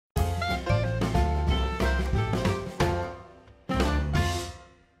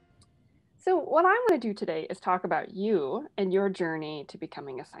So what I want to do today is talk about you and your journey to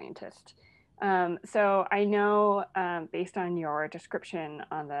becoming a scientist. So I know, based on your description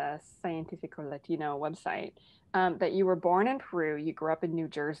on the Cientifico Latino website, that you were born in Peru, you grew up in New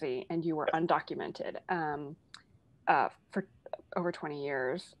Jersey, and you were undocumented for over 20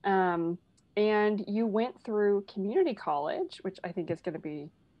 years. And you went through community college, which I think is going to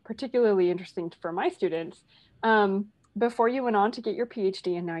be particularly interesting for my students. Before you went on to get your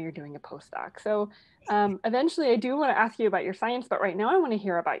PhD, and now you're doing a postdoc. So eventually I do want to ask you about your science, but right now I want to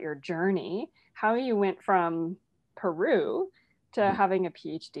hear about your journey, how you went from Peru to having a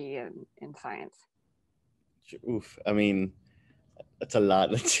PhD in science. Oof, I mean, that's a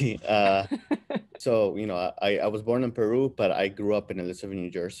lot. Let's see. So, I was born in Peru, but I grew up in Elizabeth,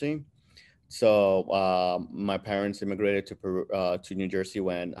 New Jersey. So my parents immigrated to Peru, to New Jersey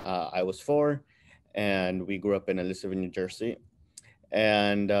when I was 4, and we grew up in Elizabeth, New Jersey.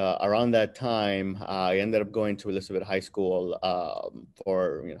 And around that time, I ended up going to Elizabeth High School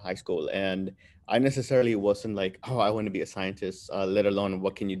for high school, and I necessarily wasn't like, oh, I want to be a scientist, let alone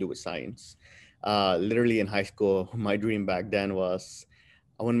what can you do with science. Literally in high school, my dream back then was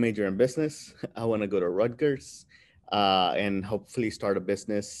I want to major in business. I want to go to Rutgers and hopefully start a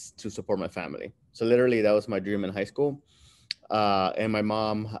business to support my family. So literally that was my dream in high school. And my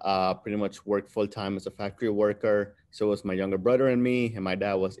mom pretty much worked full time as a factory worker. So was my younger brother and me, and my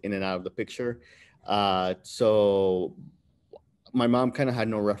dad was in and out of the picture. So my mom kind of had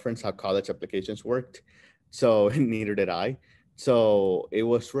no reference how college applications worked. So neither did I. So it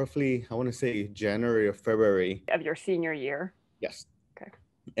was roughly, I want to say January or February. Of your senior year? Yes. Okay.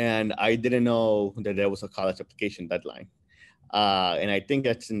 And I didn't know that there was a college application deadline. And I think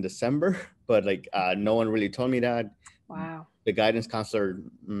that's in December, but no one really told me that. Wow. The guidance counselor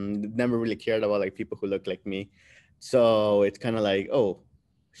never really cared about people who look like me. So it's kind of like, oh,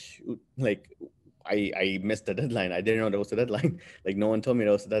 shoot, I missed the deadline. I didn't know there was a deadline. No one told me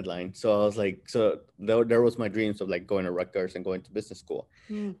there was a deadline. So I was like, so there was my dreams of going to Rutgers and going to business school.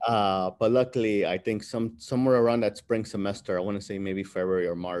 But luckily, I think somewhere around that spring semester, I want to say maybe February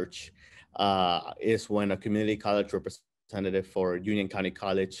or March, is when a community college representative for Union County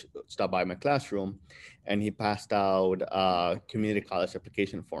College stopped by my classroom, and he passed out community college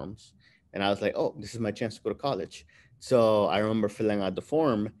application forms. And I was like, oh, this is my chance to go to college. So I remember filling out the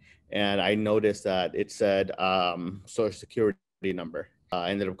form, and I noticed that it said social security number.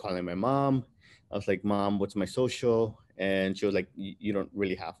 I ended up calling my mom. I was like, Mom, what's my social? And she was like, you don't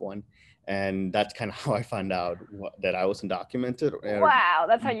really have one. And that's kind of how I found out that I was undocumented. Wow,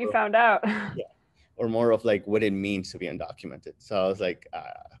 that's how you found out. Yeah. Or more of what it means to be undocumented. So I was like,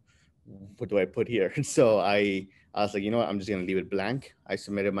 what do I put here? So I was like, you know what, I'm just going to leave it blank. I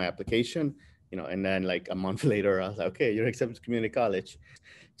submitted my application, and then a month later, I was like, okay, you're accepted to community college.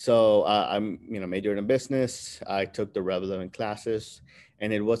 So I'm, majored in business. I took the relevant classes,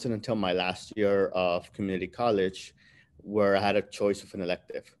 and it wasn't until my last year of community college where I had a choice of an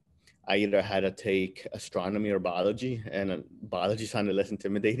elective. I either had to take astronomy or biology, and biology sounded less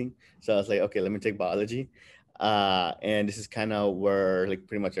intimidating. So I was like, okay, let me take biology. And this is kind of where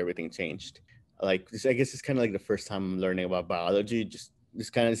pretty much everything changed. I guess it's kind of the first time I'm learning about biology. This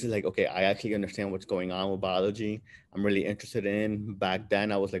is okay, I actually understand what's going on with biology. I'm really interested in. Back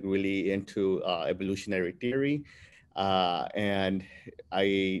then, I was really into evolutionary theory. And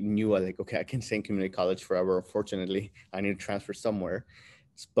I knew okay, I can't stay in community college forever. Unfortunately, I need to transfer somewhere.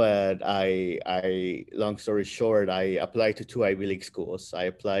 But long story short, I applied to 2 Ivy League schools. I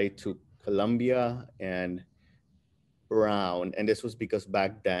applied to Columbia and Brown. And this was because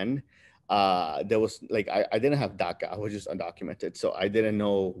back then, there was I didn't have DACA. I was just undocumented. So I didn't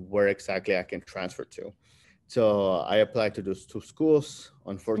know where exactly I can transfer to. So I applied to those 2 schools.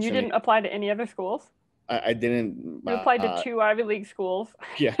 Unfortunately, you didn't apply to any other schools? I didn't. You applied to 2 Ivy League schools.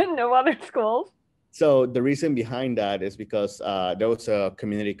 Yeah. No other schools. So the reason behind that is because there was a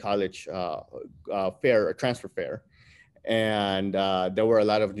community college fair, a transfer fair, and there were a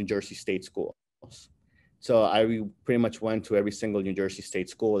lot of New Jersey state schools. So I pretty much went to every single New Jersey state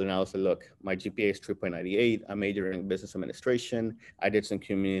school, and I was like, look, my GPA is 3.98. I'm majoring in business administration. I did some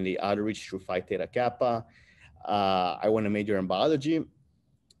community outreach through Phi Theta Kappa. I want to major in biology.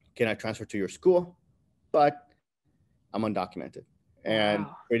 Can I transfer to your school? But I'm undocumented. And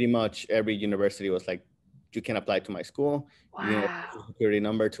wow. Pretty much every university was like, you can apply to my school. Wow. You need a social security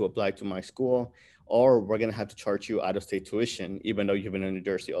number to apply to my school, or we're going to have to charge you out-of-state tuition, even though you've been in New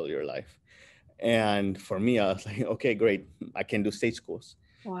Jersey all your life. And for me, I was like, okay, great. I can do state schools.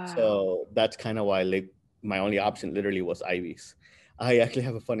 Wow. So that's kind of why my only option literally was Ivies. I actually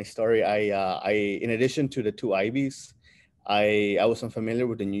have a funny story. I in addition to the 2 Ivies, I was unfamiliar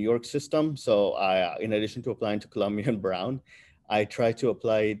with the New York system. So in addition to applying to Columbia and Brown, I tried to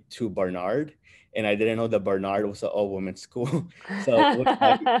apply to Barnard, and I didn't know that Barnard was an all-women's school. So when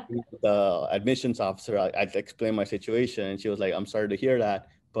I meet with the admissions officer, I explained my situation, and she was like, "I'm sorry to hear that,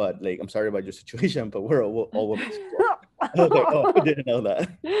 but like, I'm sorry about your situation, but we're all-women's school." I was like, "Oh, I didn't know that."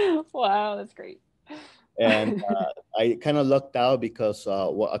 Wow, that's great. And I kind of lucked out because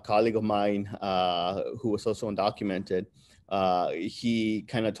a colleague of mine who was also undocumented, he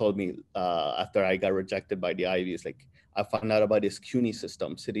kind of told me after I got rejected by the Ivies, like, I found out about this CUNY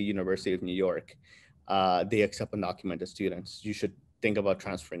system, City University of New York. They accept undocumented students. You should think about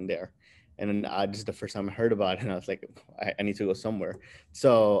transferring there. And then this is the first time I heard about it, and I was like, I need to go somewhere.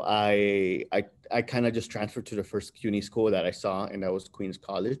 So I kind of just transferred to the first CUNY school that I saw, and that was Queens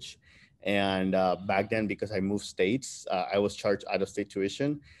College. And back then, because I moved states, I was charged out of state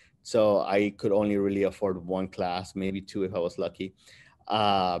tuition. So I could only really afford one class, maybe two if I was lucky.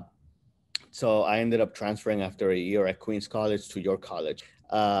 So I ended up transferring after a year at Queens College to York College.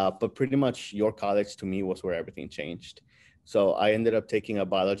 But pretty much York College to me was where everything changed. So I ended up taking a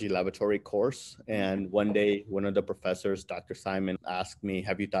biology laboratory course. And one day, one of the professors, Dr. Simon, asked me,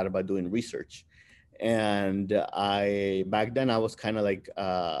 "Have you thought about doing research?" And back then I was kind of like,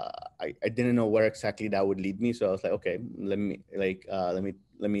 I didn't know where exactly that would lead me. So I was like, okay,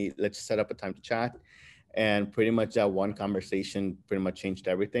 let's set up a time to chat. And pretty much that one conversation pretty much changed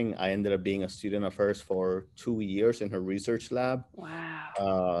everything. I ended up being a student of hers for 2 years in her research lab.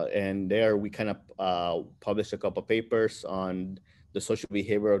 Wow. And there we kind of published a couple of papers on the social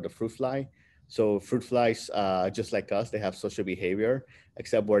behavior of the fruit fly. So fruit flies, just like us, they have social behavior,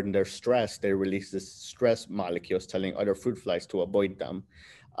 except when they're stressed, they release this stress molecules telling other fruit flies to avoid them.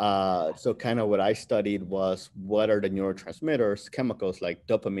 So kind of what I studied was what are the neurotransmitters, chemicals like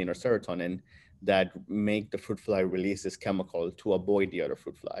dopamine or serotonin that make the fruit fly release this chemical to avoid the other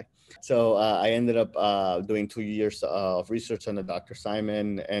fruit fly. So I ended up doing 2 years of research under Dr.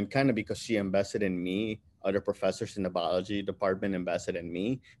 Simon, and kind of because she invested in me, other professors in the biology department invested in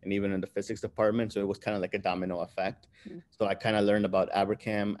me, and even in the physics department. So it was kind of like a domino effect. So I kind of learned about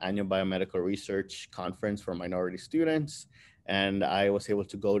ABRCAM, Annual Biomedical Research Conference for minority students, and I was able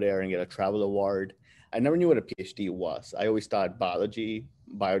to go there and get a travel award. I never knew what a PhD was. I always thought biology,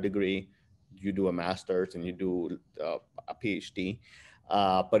 bio degree, you do a master's and you do a PhD.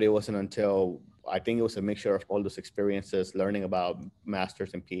 But it wasn't until I think it was a mixture of all those experiences, learning about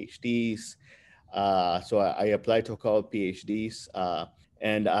masters and PhDs. So I applied to a couple of PhDs,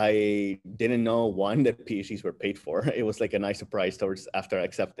 and I didn't know one that PhDs were paid for. It was like a nice surprise towards after I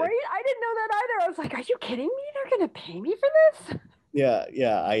accepted. Right? I didn't know that either. I was like, are you kidding me? They're going to pay me for this?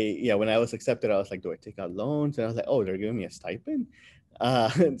 Yeah. When I was accepted, I was like, do I take out loans? And I was like, oh, they're giving me a stipend.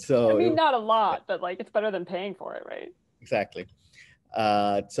 I So mean, not a lot, but like it's better than paying for it, right? exactly.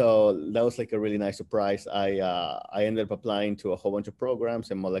 So that was like a really nice surprise. I ended up applying to a whole bunch of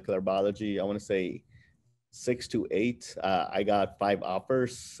programs in molecular biology. I want to say 6 to 8. I got 5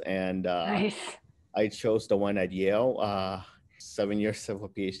 offers, and Nice. I chose the one at Yale. 7 years of a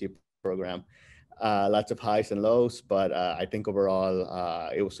PhD program. Lots of highs and lows, but I think overall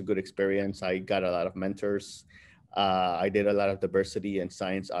it was a good experience. I got a lot of mentors. I did a lot of diversity and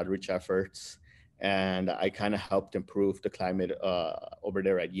science outreach efforts, and I kind of helped improve the climate over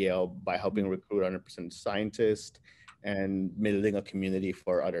there at Yale by helping recruit 100% scientists and building a community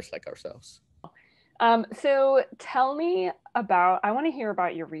for others like ourselves. So tell me about, I want to hear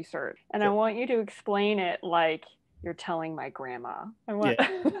about your research, and I Sure. want you to explain it like you're telling my grandma. I want, Yeah.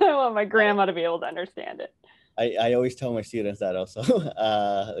 I want my grandma to be able to understand it. I always tell my students that also.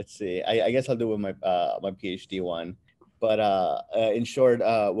 Let's see. I guess I'll do with my PhD one. But in short,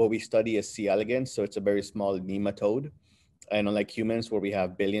 what we study is C. elegans. So it's a very small nematode. And unlike humans, where we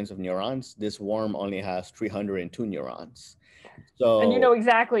have billions of neurons, this worm only has 302 neurons. And you know So,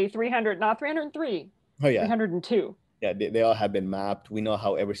 exactly 300, not 303, oh yeah, 302. yeah, they all have been mapped. We know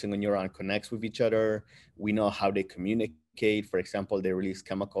how every single neuron connects with each other. We know how they communicate. For example, they release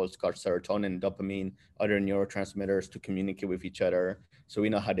chemicals called serotonin, dopamine, other neurotransmitters to communicate with each other. So we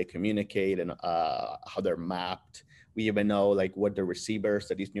know how they communicate and how they're mapped. We even know like what the receivers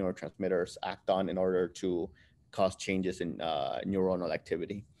that these neurotransmitters act on in order to cause changes in neuronal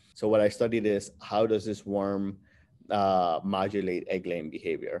activity. So what I studied is how does this worm modulate egg laying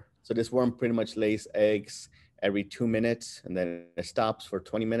behavior. So this worm pretty much lays eggs every 2 minutes, and then it stops for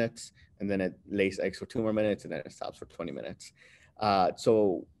 20 minutes, and then it lays eggs for 2 more minutes, and then it stops for 20 minutes.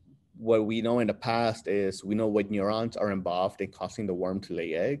 So what we know in the past is we know what neurons are involved in causing the worm to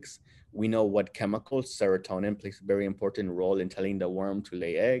lay eggs. We know what chemicals, serotonin plays a very important role in telling the worm to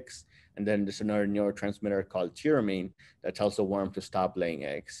lay eggs. And then there's another neurotransmitter called tyramine that tells the worm to stop laying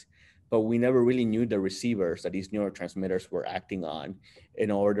eggs. But we never really knew the receivers that these neurotransmitters were acting on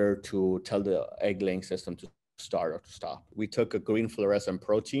in order to tell the egg laying system to start or to stop. We took a green fluorescent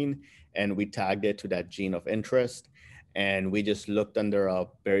protein and we tagged it to that gene of interest. And we just looked under a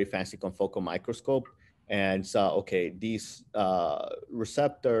very fancy confocal microscope and saw, okay, these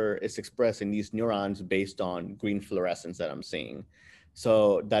receptor is expressed in these neurons based on green fluorescence that I'm seeing.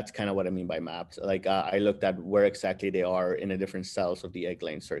 So that's kind of what I mean by maps. Like I looked at where exactly they are in the different cells of the egg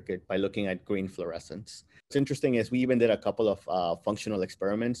laying circuit by looking at green fluorescence. What's interesting is we even did a couple of functional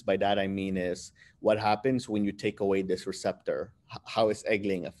experiments. By that I mean is what happens when you take away this receptor? How is egg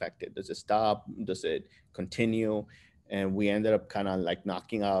laying affected? Does it stop? Does it continue? And we ended up kind of like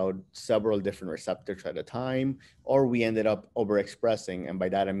knocking out several different receptors at a time, or we ended up overexpressing. And by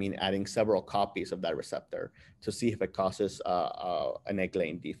that, I mean adding several copies of that receptor to see if it causes an egg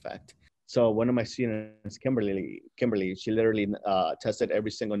laying defect. So one of my students, Kimberly, she literally tested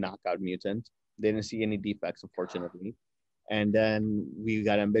every single knockout mutant. They didn't see any defects, unfortunately. And then we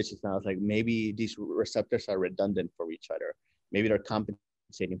got ambitious and I was like, maybe these receptors are redundant for each other. Maybe they're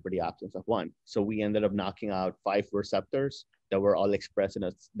compensating for the absence of one. So we ended up knocking out 5 receptors that were all expressed in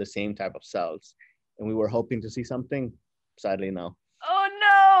the same type of cells. And we were hoping to see something. Sadly, no. Oh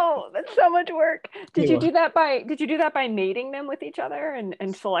no, that's so much work. Did you do that by mating them with each other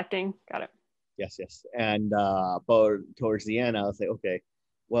and selecting? Got it. Yes. And but towards the end, I was like, okay,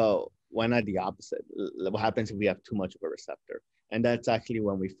 well, why not the opposite? What happens if we have too much of a receptor? And that's actually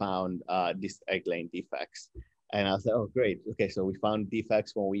when we found these egg laying defects. And I was like, oh, great. Okay, so we found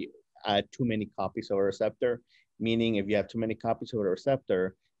defects when we add too many copies of a receptor, meaning if you have too many copies of a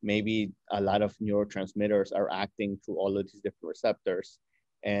receptor, maybe a lot of neurotransmitters are acting through all of these different receptors.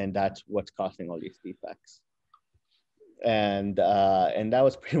 And that's what's causing all these defects. And that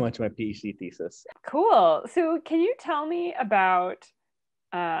was pretty much my PhD thesis. Cool. So can you tell me about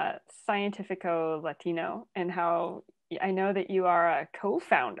Cientifico Latino and how I know that you are a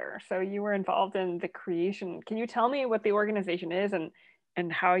co-founder, so you were involved in the creation. Can you tell me what the organization is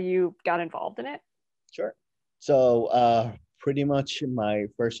and how you got involved in it? Sure. So pretty much my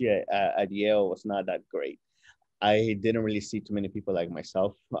first year at Yale was not that great. I didn't really see too many people like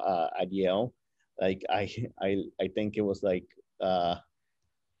myself at Yale. Like I think it was like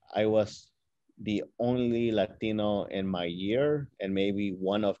I was the only Latino in my year and maybe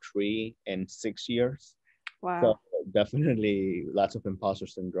one of 3 in 6 years. Wow. So definitely lots of imposter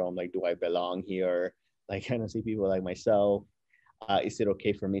syndrome. Like, do I belong here? Like, kind of see people like myself. Is it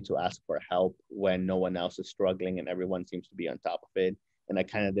okay for me to ask for help when no one else is struggling and everyone seems to be on top of it? And I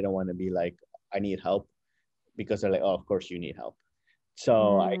kind of didn't want to be like, I need help, because they're like, oh, of course you need help.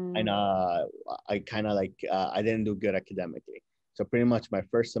 So I kind of like, I didn't do good academically. So pretty much my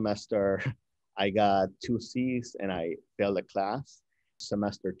first semester, I got 2 C's and I failed a class.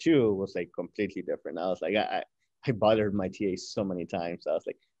 Semester 2 was like completely different. I was like, I bothered my TA so many times. I was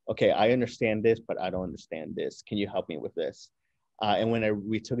like, okay, I understand this, but I don't understand this. Can you help me with this? And when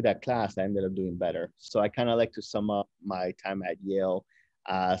we took that class, I ended up doing better. So I kind of like to sum up my time at Yale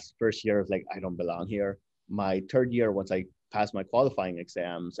as first year of like, I don't belong here. My third year, once I passed my qualifying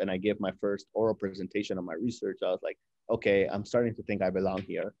exams and I gave my first oral presentation on my research, I was like, okay, I'm starting to think I belong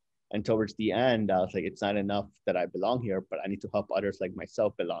here. And towards the end, I was like, it's not enough that I belong here, but I need to help others like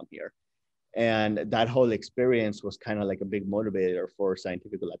myself belong here. And that whole experience was kind of like a big motivator for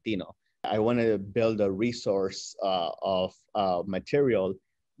Cientifico Latino. I wanted to build a resource of material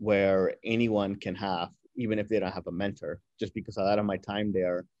where anyone can have, even if they don't have a mentor, just because a lot of my time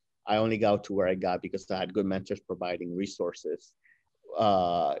there, I only got to where I got because I had good mentors providing resources.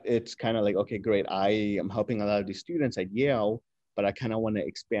 It's kind of like, okay, great. I am helping a lot of these students at Yale, but I kind of want to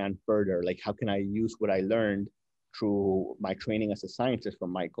expand further. Like, how can I use what I learned through my training as a scientist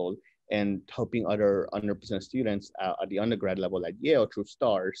from Michael and helping other underrepresented students at the undergrad level at Yale through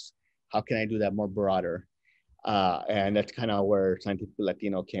STARS? How can I do that more broader? And that's kind of where Cientifico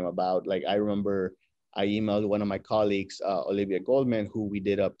Latino came about. Like, I remember I emailed one of my colleagues, Olivia Goldman, who we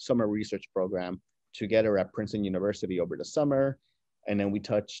did a summer research program together at Princeton University over the summer. And then we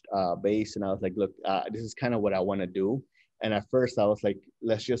touched base and I was like, look, this is kind of what I want to do. And at first I was like,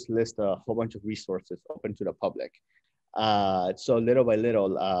 let's just list a whole bunch of resources open to the public. So little by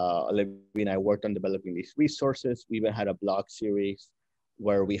little, Olivia and I worked on developing these resources. We even had a blog series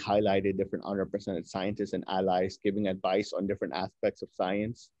where we highlighted different underrepresented scientists and allies giving advice on different aspects of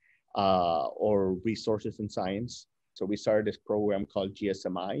science or resources in science. So we started this program called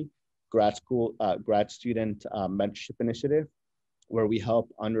GSMI, Grad Student Mentorship Initiative, where we help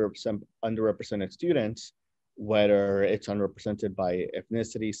underrepresented students, whether it's underrepresented by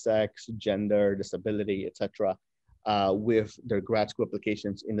ethnicity, sex, gender, disability, etc., with their grad school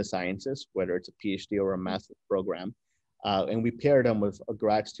applications in the sciences, whether it's a PhD or a master's program. And we pair them with a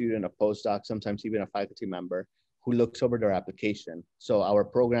grad student, a postdoc, sometimes even a faculty member who looks over their application. So our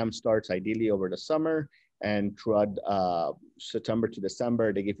program starts ideally over the summer, and throughout September to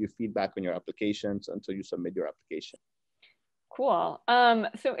December, they give you feedback on your applications until you submit your application. Cool.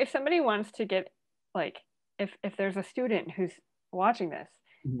 So if somebody wants to get, like, if there's a student who's watching this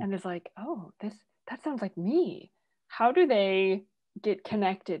and is like, oh, that sounds like me, how do they get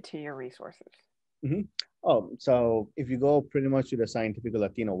connected to your resources? Oh, so if you go pretty much to the Cientifico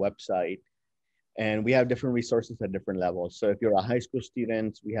Latino website, and we have different resources at different levels. So if you're a high school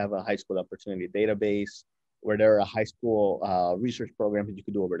student, we have a high school opportunity database where there are high school research programs that you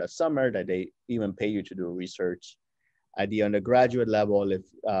could do over the summer that they even pay you to do research. At the undergraduate level, if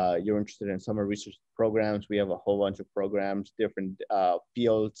you're interested in summer research programs, we have a whole bunch of programs, different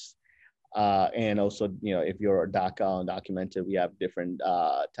fields. And also, if you're DACA undocumented, we have different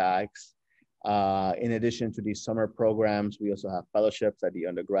tags. In addition to these summer programs, we also have fellowships at the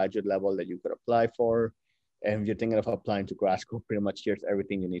undergraduate level that you could apply for. And if you're thinking of applying to grad school, pretty much here's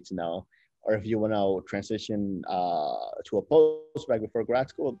everything you need to know. Or if you want to transition to a postback before grad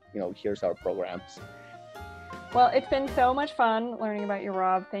school, here's our programs. Well, it's been so much fun learning about you,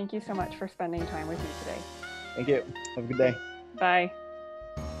 Rob. Thank you so much for spending time with me today. Thank you. Have a good day. Bye.